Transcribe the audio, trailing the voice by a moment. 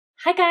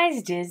Hi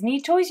guys, Disney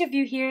Toys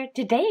Review here.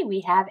 Today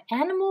we have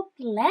Animal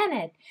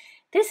Planet.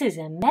 This is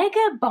a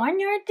mega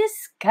barnyard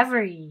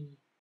discovery.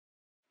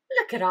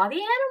 Look at all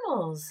the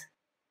animals.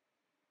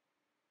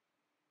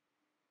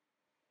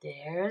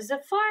 There's a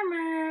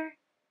farmer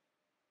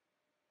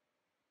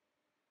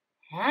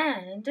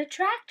and a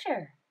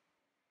tractor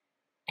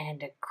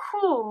and a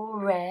cool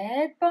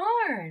red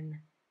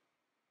barn.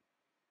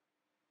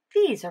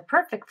 These are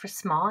perfect for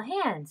small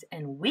hands,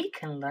 and we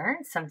can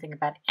learn something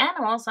about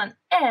animals on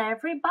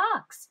every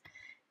box.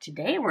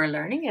 Today we're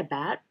learning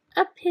about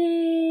a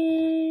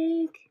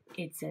pig.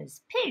 It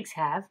says pigs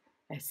have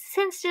a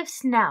sensitive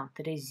snout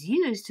that is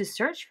used to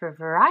search for a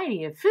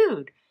variety of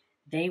food.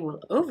 They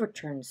will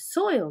overturn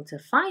soil to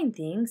find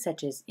things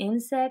such as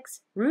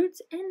insects,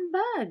 roots, and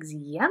bugs.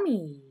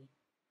 Yummy!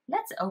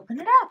 Let's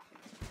open it up.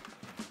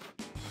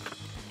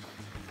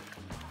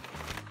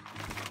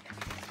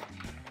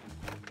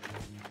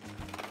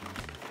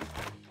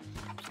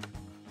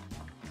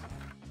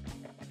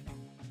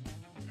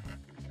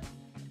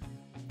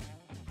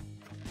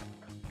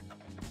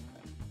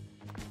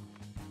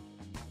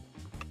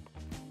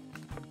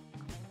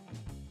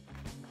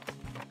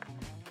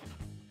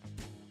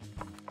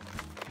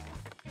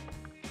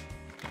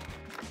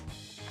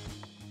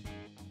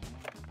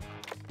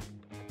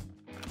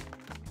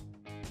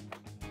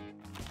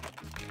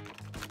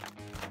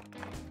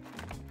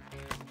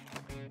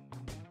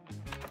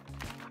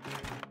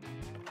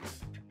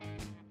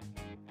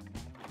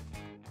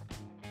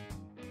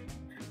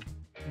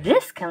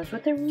 This comes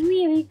with a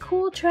really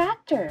cool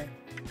tractor.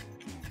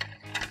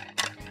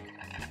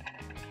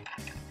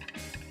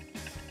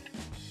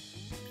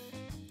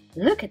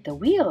 Look at the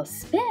wheels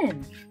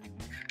spin.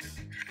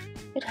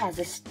 It has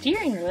a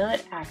steering wheel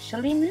that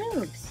actually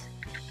moves.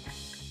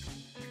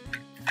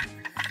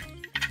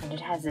 And it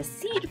has a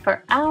seat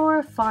for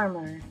our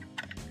farmer.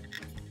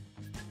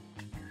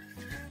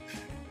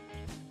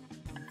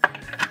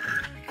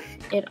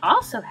 It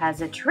also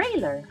has a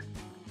trailer.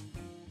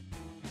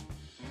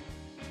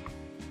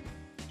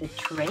 The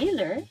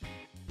trailer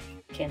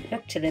can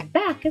hook to the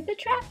back of the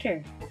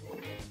tractor.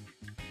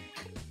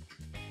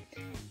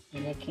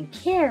 And it can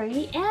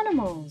carry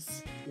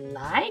animals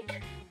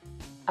like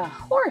a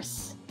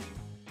horse.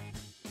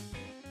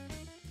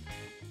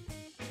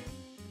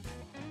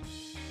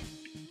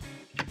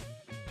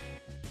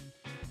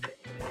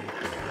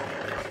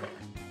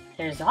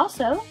 There's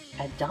also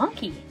a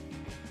donkey.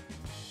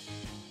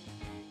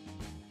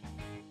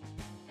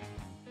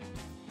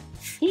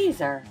 These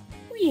are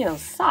real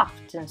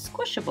soft and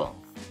squishable.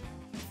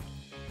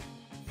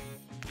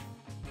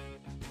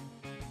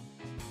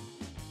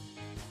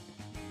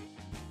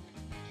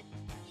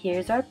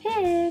 Here's our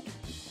pig.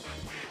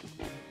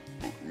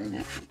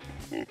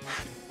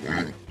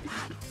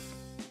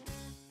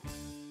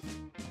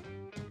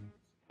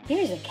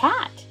 Here's a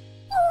cat.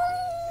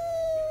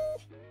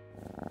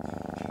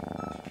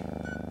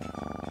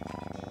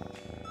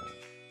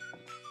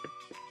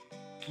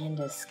 And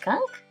a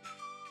skunk.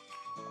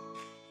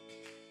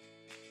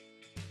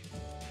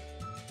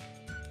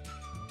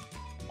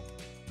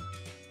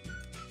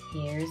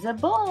 Here's a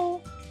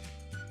bull.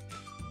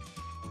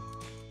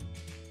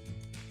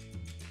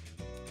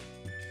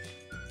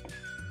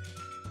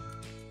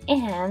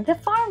 And the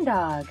farm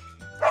dog.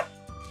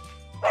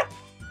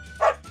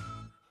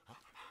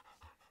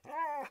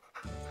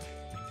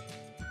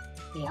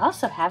 We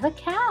also have a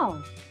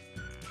cow.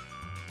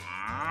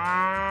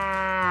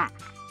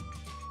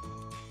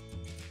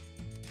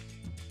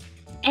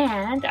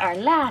 And our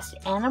last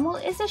animal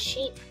is a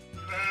sheep.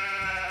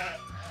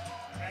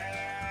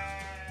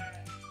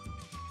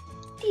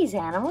 These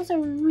animals are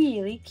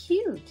really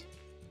cute.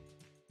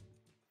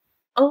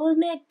 Old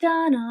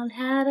McDonald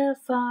had a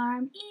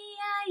farm,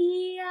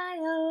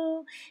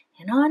 E-I-E-I-O,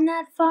 and on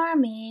that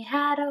farm he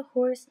had a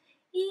horse,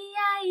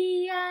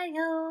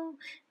 E-I-E-I-O,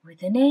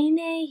 with a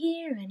neigh-neigh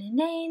here and a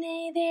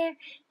neigh-neigh there,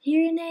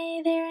 here a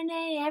neigh, there a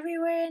neigh,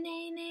 everywhere a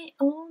neigh-neigh.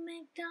 Old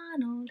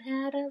McDonald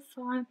had a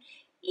farm,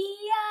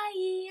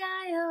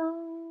 E-I-E-I-O.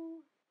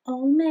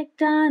 Old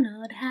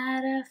McDonald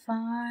had a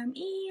farm,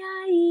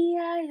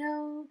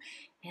 E-I-E-I-O,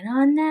 and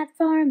on that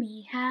farm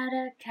he had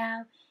a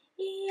cow,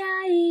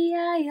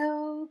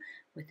 E-I-E-I-O,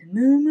 with a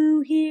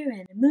moo-moo here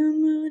and a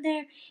moo-moo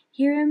there,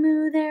 here a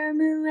moo, there a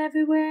moo,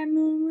 everywhere a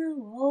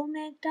moo-moo. Old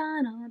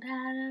McDonald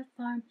had a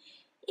farm,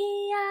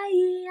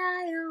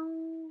 E-I-E-I-O.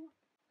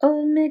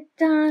 Old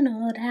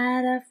McDonald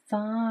had a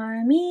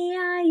farm,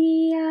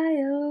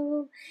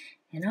 E-I-E-I-O,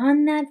 and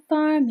on that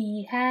farm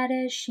he had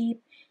a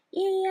sheep,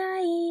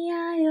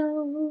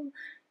 E-I-E-I-O,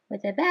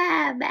 with a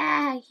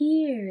ba-ba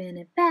here and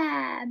a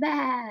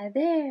ba-ba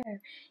there.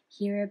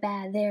 Here a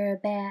ba, there a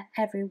ba,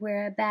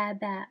 everywhere a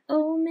ba-ba.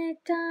 Old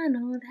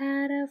McDonald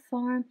had a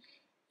farm,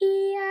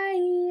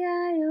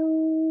 E-I-E-I-O.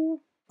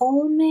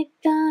 Old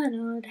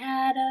McDonald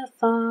had a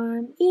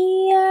farm,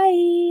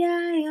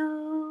 E-I-E-I-O,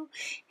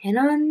 and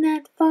on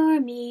that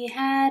farm he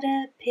had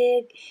a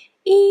pig,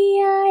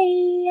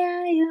 E-I-E-I-O,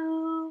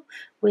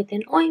 with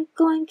an oink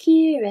oink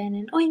here and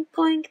an oink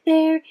oink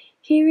there,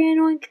 here an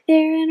oink,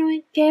 there an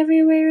oink,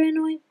 everywhere an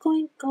oink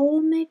oink.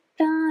 Old McDonald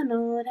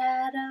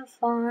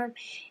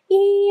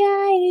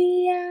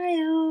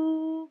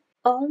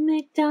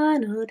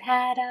McDonald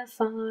had a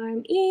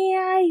farm,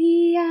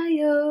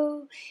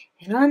 E-I-E-I-O.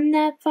 And on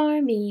that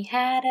farm he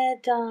had a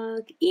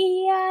dog,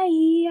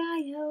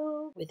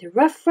 E-I-E-I-O. With a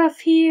ruff, ruff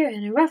here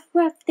and a ruff,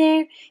 ruff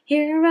there,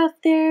 here a ruff,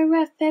 there a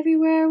ruff,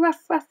 everywhere a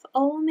ruff, ruff.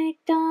 Old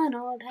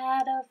McDonald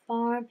had a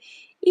farm,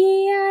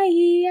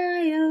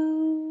 E-I-E-I-O.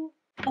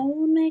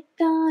 Old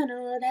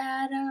McDonald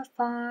had a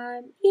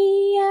farm,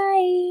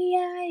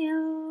 E-I-E-I-O.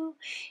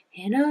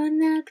 And on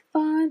that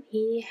farm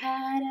he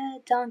had a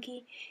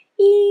donkey,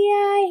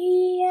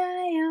 E-I-E-I-O.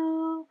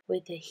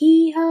 With a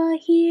hee-haw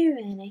here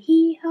and a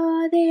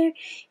hee-haw there,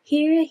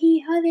 here a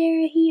hee-haw,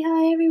 there a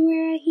hee-haw,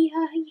 everywhere a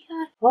hee-haw,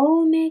 hee-haw.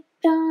 Old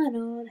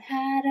McDonald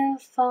had a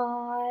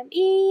farm,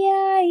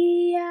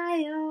 E-I-E-I-O.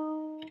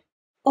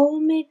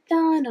 Old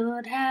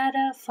McDonald had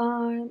a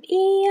farm,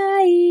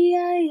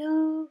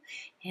 E-I-E-I-O.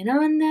 And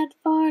on that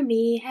farm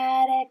he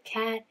had a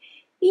cat,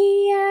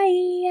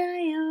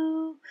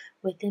 E-I-E-I-O.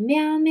 With a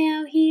meow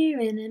meow here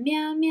and a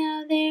meow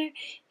meow there,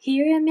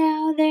 here a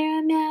meow, there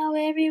a meow,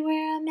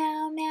 everywhere a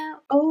meow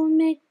meow. Old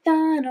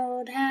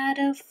McDonald had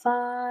a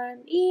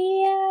farm,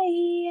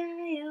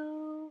 E-I-E-I-O.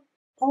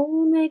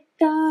 Old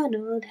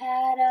McDonald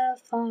had a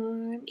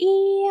farm,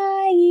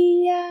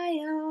 E-I-E-I-O.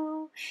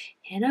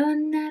 And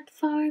on that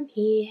farm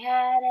he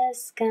had a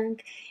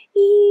skunk,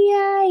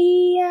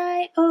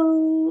 E-I-E-I-O.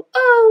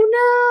 Oh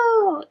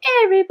no!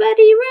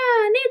 Everybody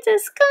run! It's a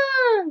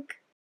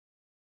skunk!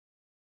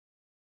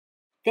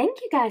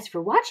 Thank you guys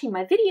for watching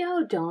my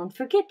video. Don't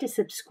forget to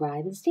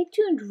subscribe and stay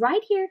tuned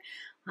right here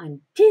on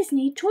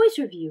Disney Toys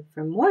Review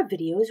for more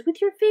videos with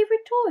your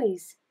favorite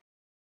toys.